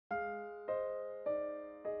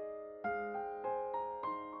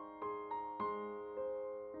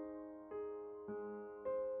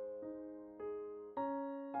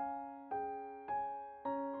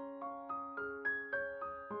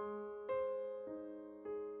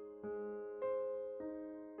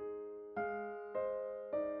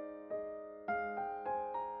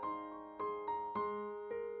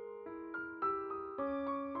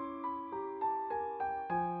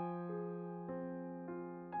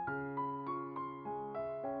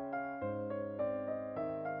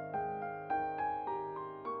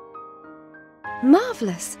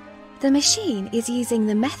Marvellous! The machine is using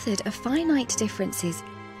the method of finite differences,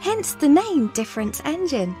 hence the name Difference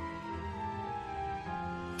Engine.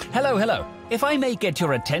 Hello, hello. If I may get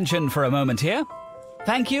your attention for a moment here.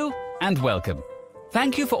 Thank you and welcome.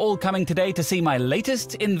 Thank you for all coming today to see my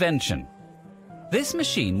latest invention. This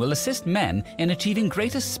machine will assist men in achieving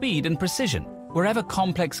greater speed and precision wherever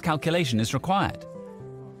complex calculation is required.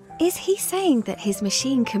 Is he saying that his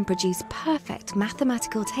machine can produce perfect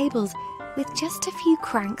mathematical tables with just a few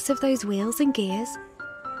cranks of those wheels and gears?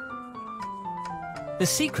 The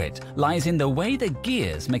secret lies in the way the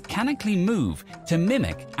gears mechanically move to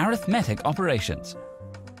mimic arithmetic operations.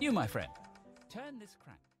 You, my friend, turn this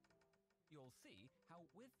crank. You'll see how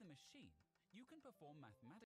with the machine you can perform mathematical